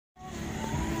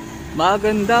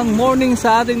Magandang morning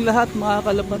sa ating lahat mga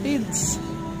kalapatids.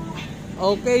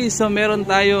 Okay, so meron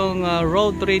tayong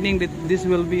road training. This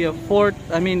will be a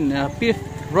fifth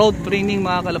road training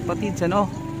mga kalapatids, ano?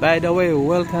 By the way,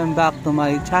 welcome back to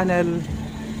my channel.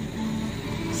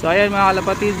 So ayan mga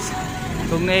kalapatids,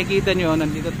 kung nakikita nyo,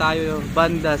 nandito tayo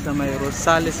banda sa may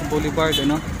Rosales Boulevard,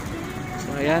 ano?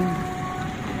 So ayan,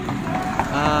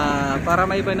 para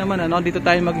may iba naman, ano, dito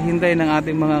tayo maghihintay ng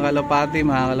ating mga kalapati,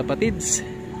 mga kalapatids.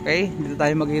 Okay, dito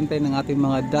tayo maghihintay ng ating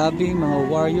mga dabi,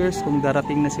 mga warriors kung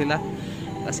darating na sila.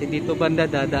 Kasi dito banda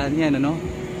dadaan yan, ano?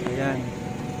 Ayan.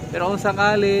 Pero kung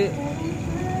sakali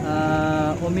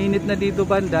uminit na dito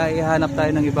banda, ihanap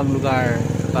tayo ng ibang lugar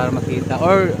para makita.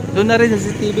 Or doon na rin sa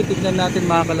CCTV, tignan natin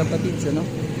mga kalapatids, ano?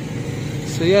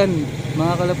 So yan,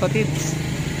 mga kalapatids.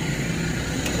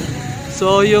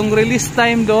 So yung release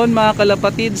time doon mga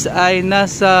kalapatids ay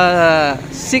nasa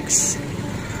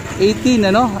 6:18,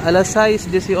 ano? Alas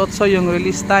 6:18 yung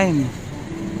release time.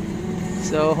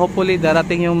 So hopefully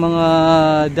darating yung mga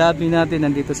dabi natin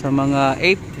nandito sa mga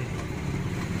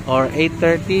 8 or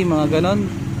 8:30, mga ganon.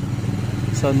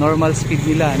 So normal speed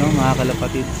nila, no, mga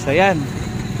kalapatids. So yan.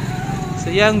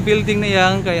 So yung building na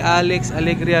yan, kay Alex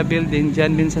Alegria building,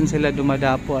 dyan minsan sila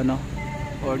dumadapo, ano?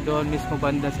 Or doon mismo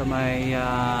banda sa may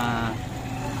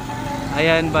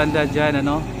ayan, banda dyan,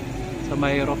 ano? Sa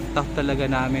may rooftop talaga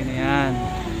namin, ayan.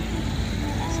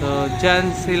 So dyan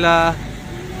sila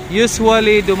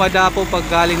usually dumadapo pag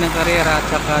galing ng karera at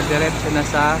saka diretso na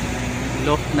sa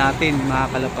loft natin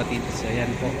mga kalapatids. So ayan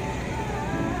po.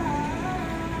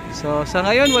 So sa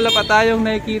ngayon wala pa tayong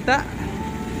nakikita,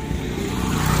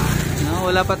 no?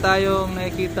 Wala pa tayong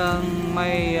nakikitang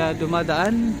may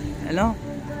dumadaan, ano?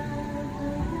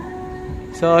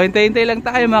 So hintay-hintay lang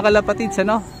tayo mga kalapatids,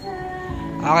 ano?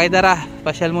 Okay, tara,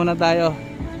 pasyal muna tayo.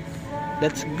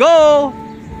 Let's go!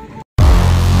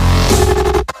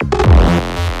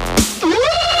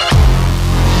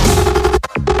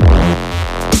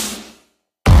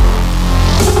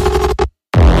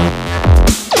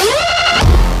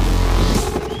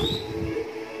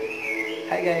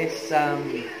 Hi guys,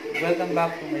 welcome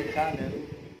back to my channel.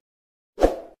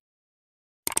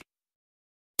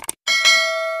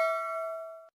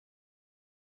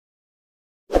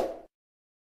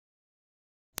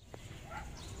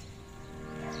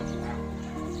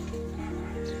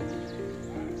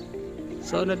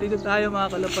 So nandito tayo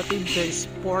mga kalapatids sa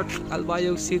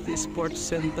Albayog City Sports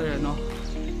Center, ano?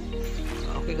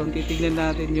 Okay, kung titignan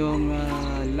natin yung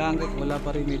langit, wala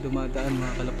pa rin may dumadaan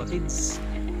mga kalapatids.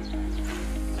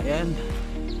 Ayan.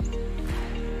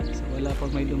 So wala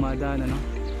pang may dumadaan, ano?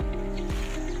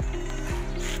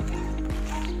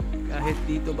 Kahit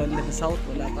dito banda sa south,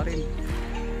 wala pa rin.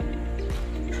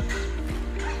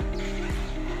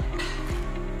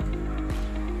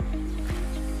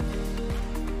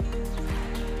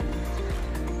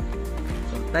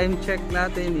 So time check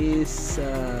natin is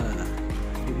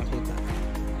hindi makita,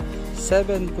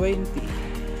 7:20.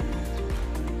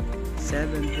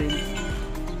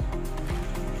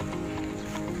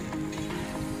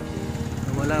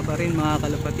 Wala pa rin mga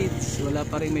kalapatids, wala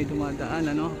pa rin may dumadaan,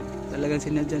 ano? Talagang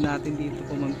sinadya natin dito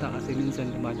pumunta kasi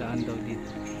minsan dumadaan daw dito.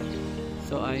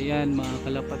 So ayan mga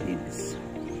kalapatids.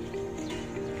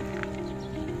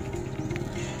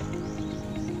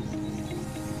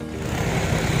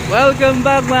 Welcome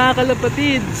back mga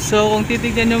kalapatids. So kung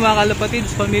titignan nyo mga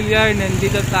kalapatids, familiar,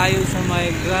 nandito tayo sa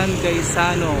may Grand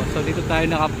Gaisano. So dito tayo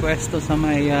nakapwesto sa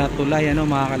may tulay, ano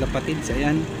mga kalapatids.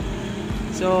 Ayan.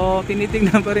 So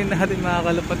tinitingnan pa rin natin mga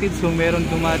kalapatids kung meron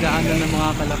dumadaan na ng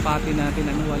mga kalapati natin,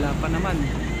 ano? Wala pa naman.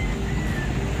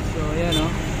 So ayan,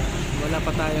 oh, wala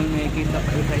pa tayong nakikita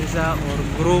pa isa-isa or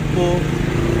grupo.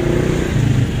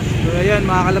 So ayan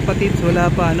mga kalapatids, wala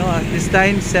pa, ano? At this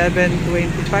time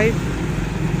 7:25.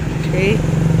 Okay,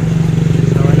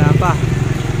 so wala pa.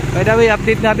 By the way,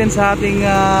 update natin sa ating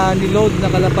niload na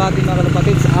kalapati mga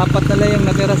kalapatids. 4 na lang yung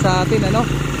natira sa atin, ano?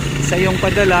 Isa yung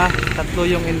padala, 3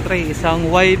 yung entry, isang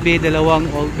YB, 2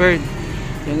 old bird.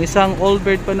 Yung isang old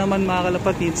bird pa naman mga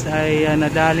kalapatids ay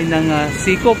nadali ng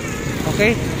sikop.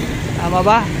 Okay, tama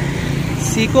ba?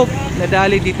 Sikop,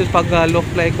 nadali dito pag low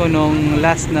fly ko nung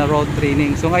last na road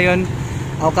training. So ngayon,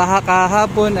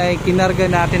 kahapon ay kinarga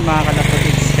natin mga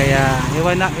kalapatids. Kaya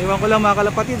ewan ko lang mga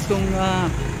kalapatids kung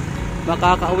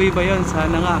makakauwi ba yun.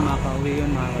 Sana nga makakauwi yun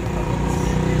mga kalapatids.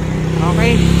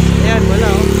 Okay, ayan, wala,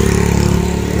 oh.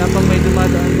 Wala pang may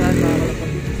dumadaan-daan mga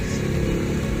kalapatids.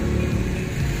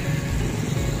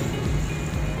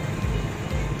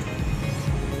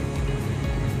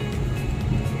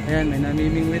 Ayan, may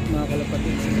namimingwit mga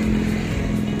kalapatids.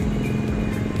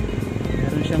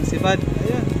 Meron siyang sibad.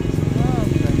 Ayan.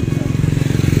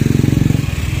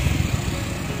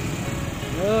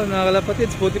 Ayun mga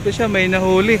kalapatids, buti pa siya may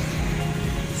nahuli.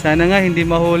 Sana nga hindi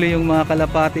mahuli yung mga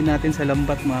kalapati natin sa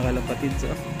lambat mga kalapatids.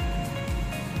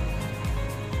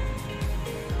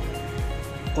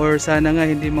 Or sana nga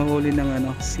hindi mahuli ng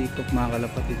sikop mga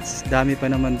kalapatids. Dami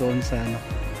pa naman doon sa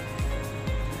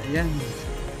Ayan.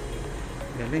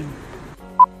 Galing.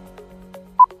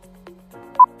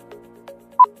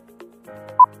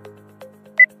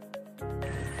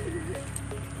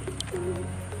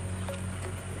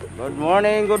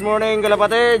 Good morning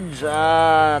kalapatids.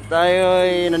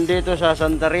 Tayo'y nandito sa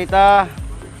Santa Rita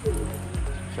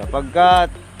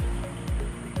sapagkat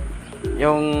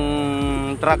yung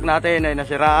truck natin ay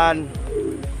nasiraan,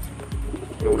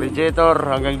 yung radiator.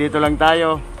 Hanggang dito lang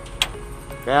tayo,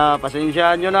 kaya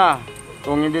pasensyaan nyo na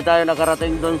kung hindi tayo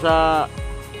nakarating doon sa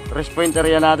rest point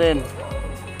area natin,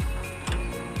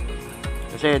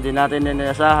 kasi di natin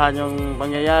inasahan yung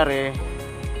pangyayari.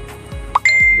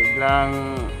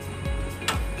 Biglang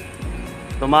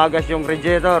tumagas yung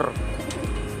radiator,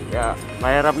 kaya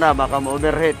mahirap na, baka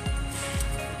ma-overheat.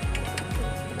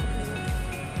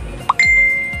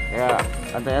 Kaya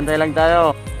antay-antay lang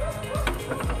tayo.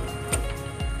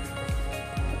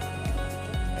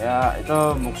 Kaya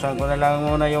ito, buksan ko na lang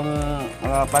muna yung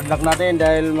mga padlock natin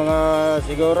dahil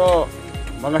siguro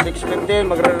mga 6:15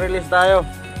 magre-release tayo.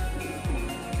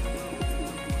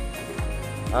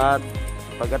 At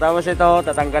pagkatapos ito,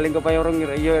 tatanggalin ko pa yung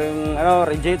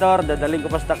radiator, dadalhin ko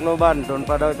pa sa Tacloban. Doon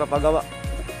pa daw ipapagawa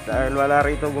dahil wala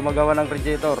rito gumagawa ng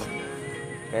radiator.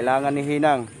 Kailangan ni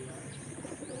Hinang.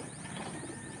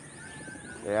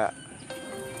 Kaya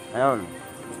ayun,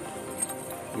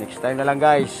 next time na lang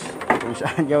guys kung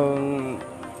saan yung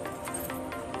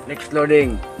next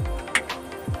loading,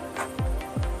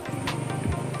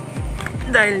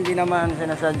 dahil hindi naman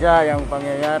sinasadya yung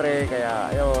pangyayari.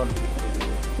 Kaya ayun,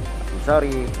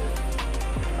 sorry.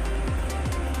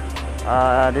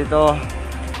 Dito,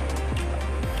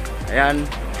 ayan,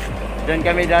 dyan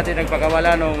kami dati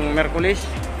nagpakawala nung Merkulis.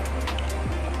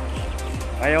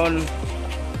 Ngayon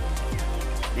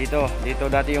dito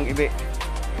dati yung ibi.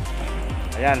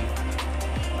 Ayan,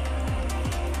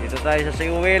 dito tayo sa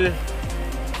Sewell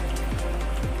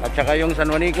at saka yung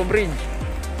San Juanico Bridge.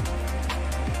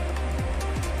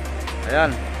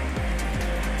 Ayan,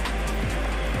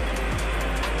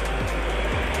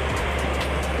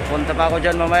 punta pa ako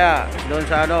dyan mamaya doon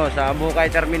sa sa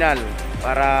Bukay Terminal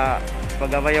para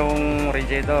pagawa yung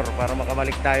radiator, para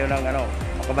makabalik tayo ng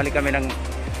makabalik kami ng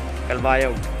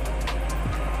Calbayog.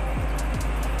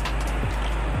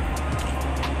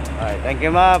 Alright, thank you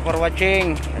ma for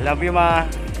watching. I love you ma.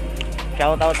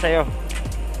 Shout out sa'yo.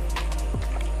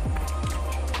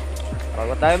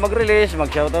 Bago tayo mag-release,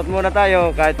 mag-shoutout muna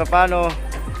tayo kahit papano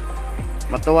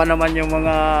matuwa naman yung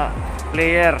mga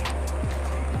player.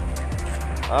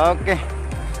 Okay.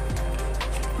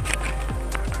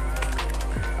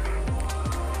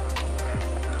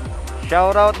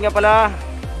 Shoutout nga pala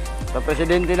sa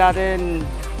presidente natin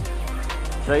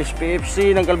sa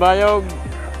SPFC ng Calbayog,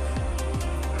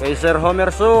 kay Sir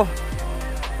Homer Su,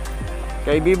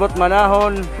 kay Bibot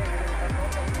Manahon,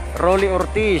 Rolly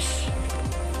Ortiz,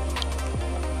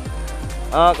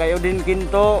 kay Udin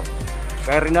Quinto,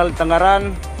 kay Rinald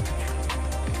Tangaran,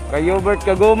 kay Hubert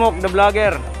Kagumok the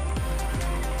vlogger,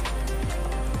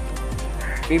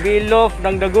 PB Love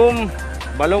ng Dagum,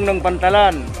 Balong ng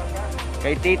Pantalan,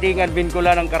 kay Titing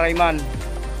Advincula ng Karayman,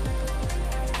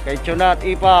 kay Chunat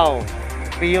Ipaw,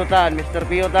 Piyutan, Mr.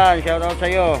 Piyutan, shoutout sa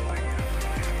iyo,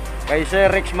 kay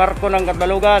Sir Rex Marco ng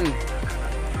Katbalugan,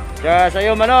 kaya sa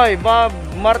iyo Manoy, Bob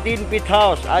Martin Pit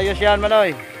House, ayos yan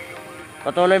Manoy,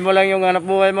 patuloy mo lang yung hanap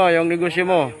buhay mo, yung negosyo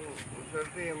mo,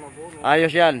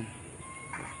 ayos yan.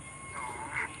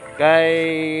 Kay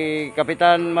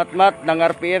Kapitan Matmat ng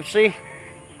RPFC,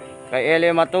 kay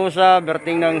Elia Matusa,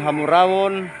 Berting ng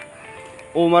Hamurawon,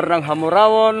 Umar ng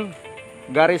Hamurawon,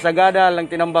 Gary Sagada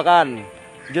ng Tinambakan,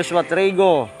 Joshua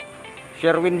Trigo,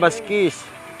 Sherwin Basquis,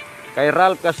 kay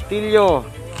Ralph Castillo,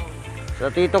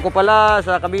 sa tito ko pala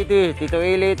sa Cavite, Tito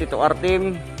Eli, Tito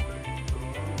Artim,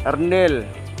 Arnel,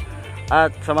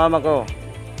 at sa mama ko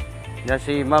na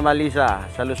si Mama Lisa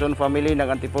sa Luzon family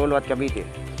ng Antipolo at Cavite.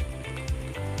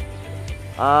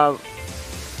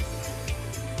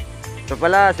 Ito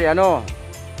pala si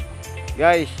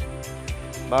guys,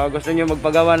 baka gusto nyo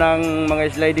magpagawa ng mga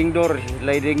sliding door,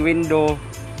 sliding window,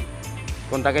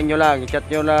 kontakin nyo lang, i-chat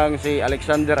nyo lang si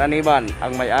Alexander Aniban,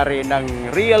 ang may-ari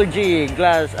ng Real G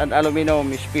Glass and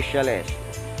Aluminum Specialist.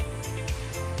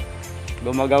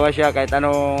 Gumagawa siya kahit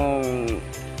anong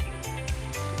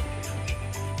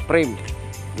frame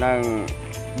ng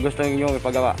gusto nyo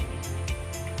ipagawa.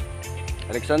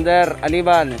 Alexander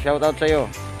Aniban, shoutout sa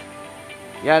iyo.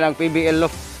 Yan ang PBL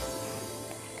Loft.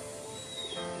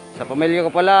 Sa pamilya ko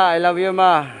pala, I love you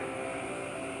ma.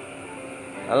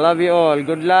 I love you all.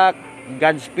 Good luck,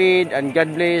 Godspeed, and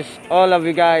God bless all of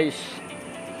you guys.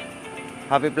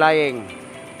 Happy flying.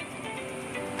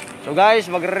 So guys,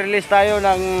 magre-release tayo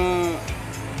ng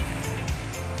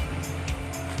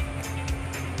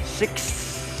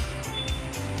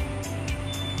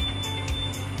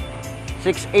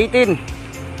 6:18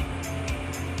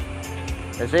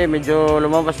 kasi medyo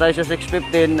lumabas tayo sa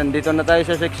 6:15, nandito na tayo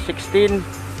sa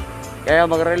 6:16, kaya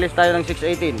mag-release tayo ng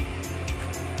 6:18.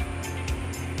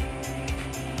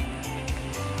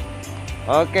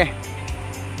 Okay,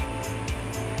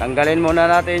 tanggalin muna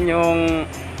natin yung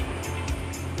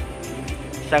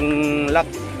isang lock.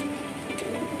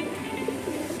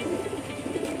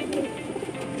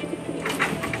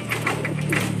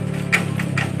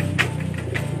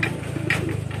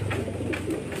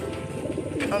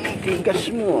 Ang tigas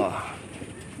mo.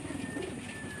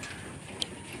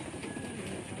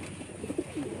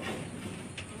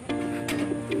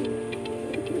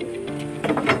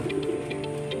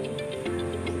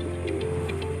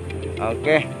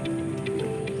 Okay.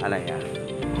 Alay ya.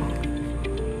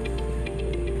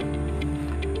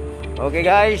 Okay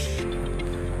guys.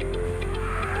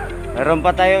 Meron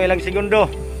pa tayo ilang segundo.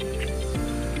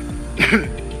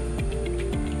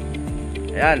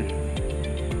 Ayan.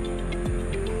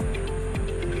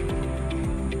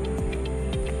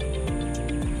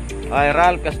 Hi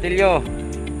Ralph Castillo,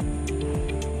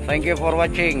 thank you for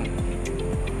watching.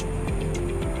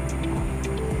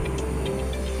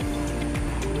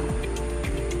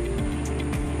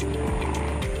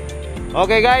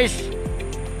 Okay guys,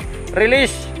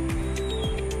 release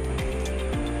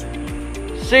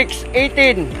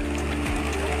 6:18.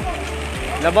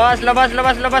 Labas.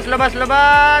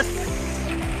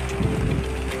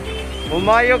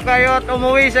 Umayo kayo at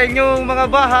umuwi sa inyong mga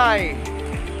bahay.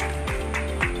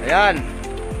 Ayan.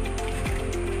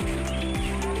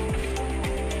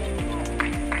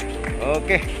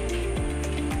 Okay.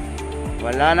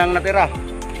 Wala nang natira.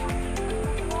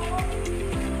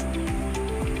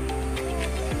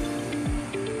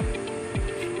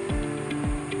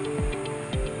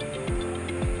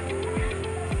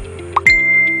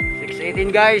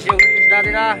 Guys, yung release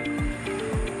natin ha.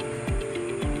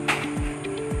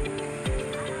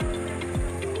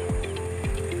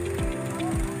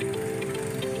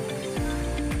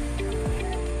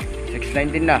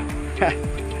 $6.19 na.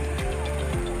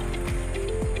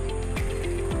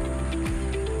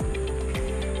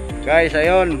 Guys,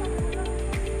 ayun.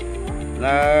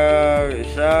 Na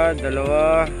isa,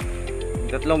 dalawa,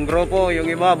 tatlong grupo, yung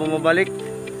iba bumabalik.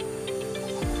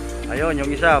 Ayun,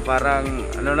 yung isa parang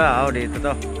ano na, oh dito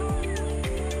to.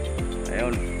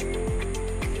 Ayun.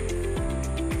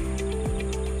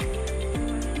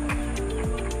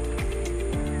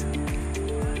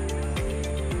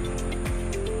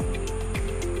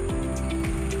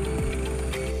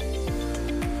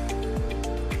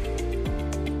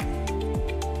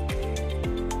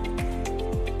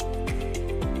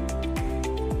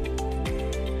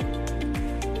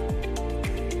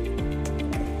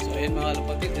 Ayan mga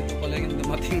kalapatid, ito pala yung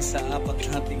dumating sa apat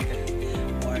nating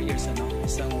warriors,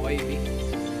 isang YB.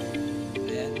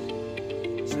 Ayan.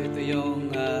 So ito yung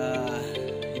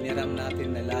hiniram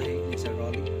natin na lahi ni Sir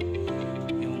Rolly,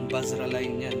 yung Basra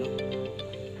line niya, no?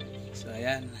 So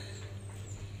ayan.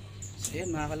 So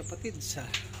ayan mga kalapatid,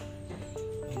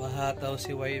 mahataw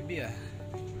si YB ah.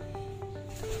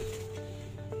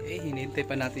 Okay, hinintay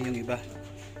pa natin yung iba.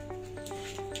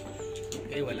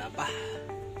 Okay, wala pa.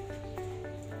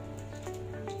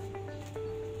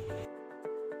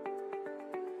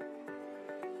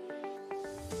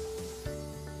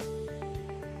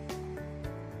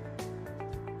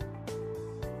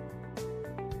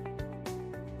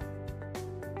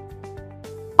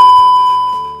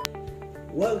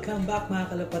 Welcome back mga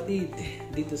kalapatid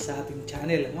dito sa ating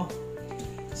channel, ano?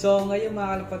 So ngayon mga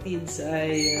kalapatids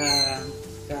ay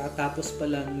katapos pa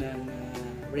lang ng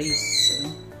race,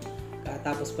 ano?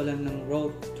 Katapos pa lang ng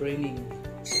road training.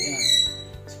 So yan,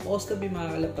 supposed to be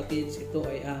mga kalapatids, ito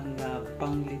ay ang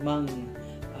pang-limang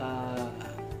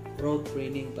road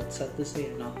training, but sad to say,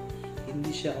 ano,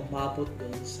 hindi siya umabot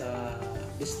doon sa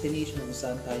destination kung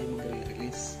saan tayo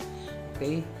mag-release.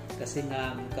 Okay? Kasi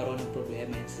nga magkaroon ng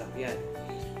problema yung sasakyan.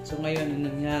 So ngayon ang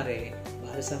nangyari,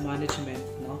 bahal sa management,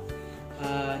 no,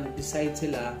 nag-decide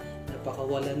sila na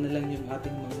pakawalan na lang yung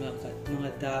ating mga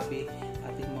dabi,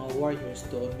 ating mga warriors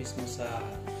doon mismo sa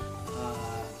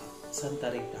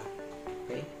Santa Rita.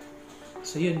 Okay?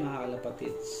 So yun mga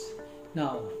kalapatids.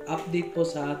 Now, update po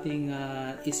sa ating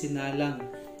isinalang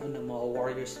ng mga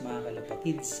warriors mga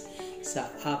kalapatids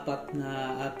sa apat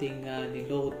na ating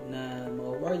niload na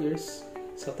mga warriors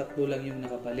So, 3 lang yung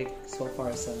nakabalik so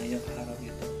far sa ngayong araw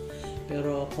ito.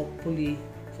 Pero hopefully,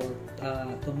 for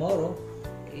tomorrow,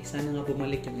 sana nga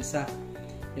bumalik yung isa.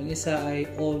 Yung isa ay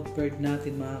old bird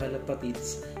natin mga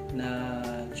kalapatids na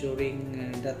during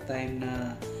that time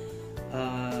na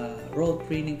road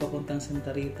training papuntang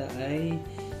Santa Rita ay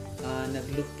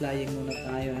nag-loop flying muna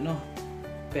tayo, ano?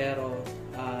 Pero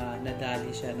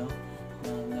nadali siya, no?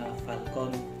 Ng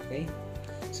falcon. Okay?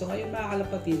 So ngayon mga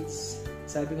kalapatids,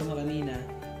 sabi ko kanina,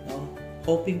 no?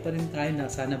 Hoping pa rin tayo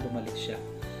na sana bumalik siya.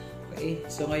 Okay?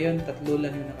 So ngayon 3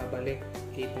 lang yung nakabalik.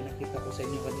 Okay, pinakita ko sa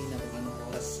inyo kanina kung anong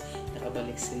oras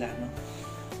nakabalik sila, no?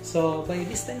 So by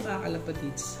this time mga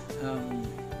kalapatids,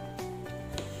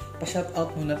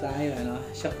 pa-shoutout muna tayo, ano?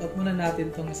 Shoutout muna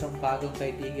natin tong isang bagong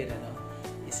kaibigan, ano?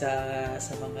 Isa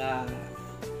sa mga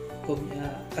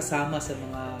kasama sa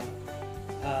mga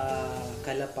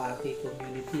kalapati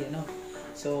community, ano?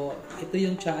 So ito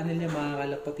yung channel niya mga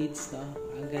kalapatids, no?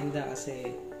 Ang ganda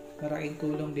kasi maraming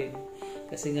tulong din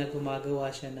kasi nga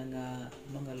gumagawa siya ng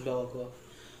mga logo.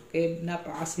 Okay,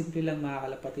 napakasimple lang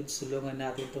mga kalapatids. Tulungan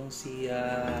natin tong si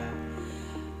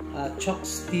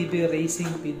Chox TV Racing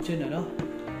Pigeon, ano?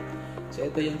 So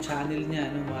ito yung channel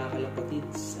niya, ano mga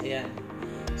kalapatids. Ayan,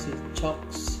 si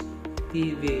Chox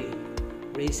TV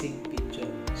Racing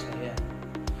Pigeon. So ayan.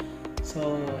 So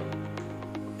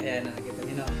ayan, nakikita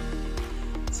niyo, no?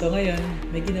 So ngayon,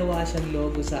 may ginawa siyang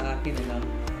logo sa akin, ano?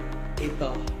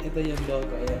 Ito yung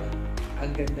logo. Ayan,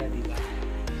 ang ganda, di ba?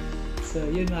 So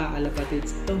yun mga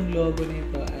kalapatids, itong logo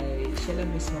nito ay siya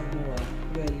lang mismo gumawa.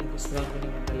 Well, gustuhan ko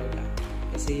naman talaga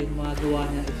kasi yung mga gawa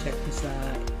niya, i-check mo sa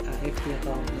FB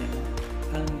account niya, no?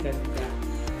 Ang ganda.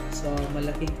 So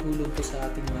malaking tulong to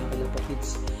sa ating mga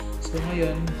kalapatids. So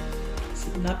ngayon,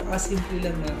 napakasimple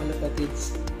lang mga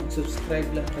kalapatids,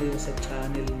 mag-subscribe lang kayo sa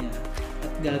channel niya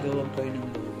at gagawan kayo ng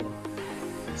logo.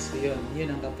 So yun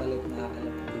ang kapalit mga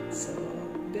kalapatids. So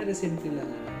very simple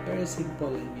lang, very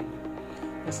simple, I mean.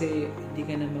 Kasi hindi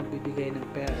ka na magbibigay ng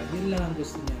pera. Yun lang ang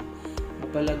gusto niya.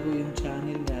 Mapalago yung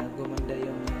channel niya, gumanda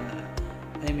yung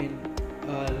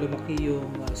lumaki yung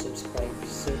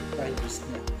subscribers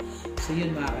niya. So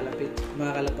yun mga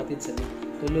kalapatid, sabi,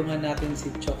 tulungan natin si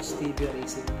Chox TV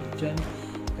Racing Pigeon.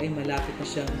 Ay malapit na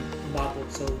siyang umabot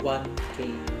sa 1K,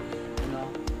 ano?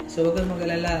 So wag kang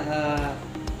mag-alala,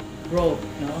 bro,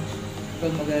 no? Wag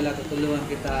kang mag-alala, tutulungan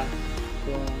kita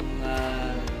kung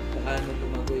paano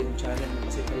lumago yung channel mo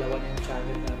kasi dalawa na yung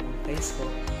channel na monetize ko.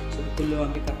 So tutulungan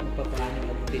kita kung paano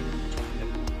abutin yung channel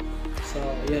mo. So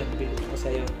yun, bilhin ko sa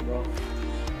iyo, bro.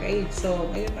 Okay, so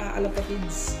ayun mga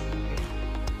kalapatids, okay.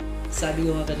 Sabi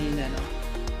ko nga kanina, no?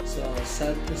 So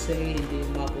sad to say, hindi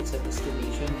umabot sa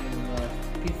destination yung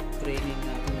 5th training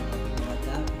natin ng ating mga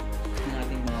dami, ng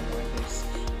ating mga partners.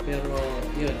 Pero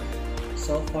yun,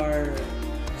 so far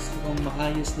kung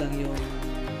maayos lang yung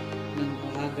ng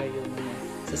maaga yung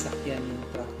sasakyan yung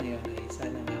truck na yun, ay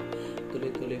sana nga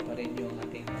tuloy-tuloy pa rin yung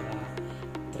ating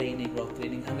road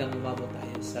training hanggang umabot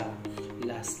tayo sa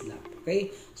last lap. Okay?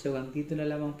 So dito na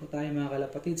lamang po tayo mga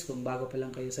kalapatids. Kung bago pa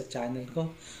lang kayo sa channel ko,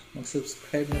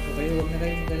 mag-subscribe na po kayo. Huwag na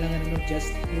kayo magalangan mo,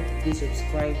 just hit the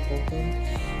subscribe button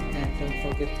and don't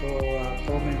forget to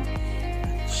comment.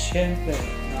 At syempre,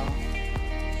 no,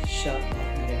 shout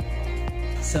out na rin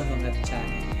sa mga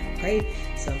channel. Okay?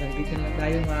 So hanggang dito na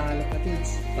tayo mga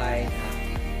kalapatids. Bye na.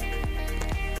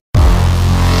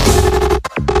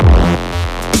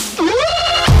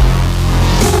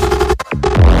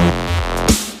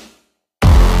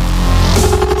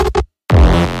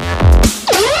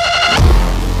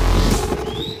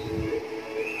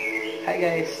 Hi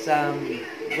guys,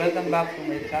 welcome back to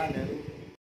my channel.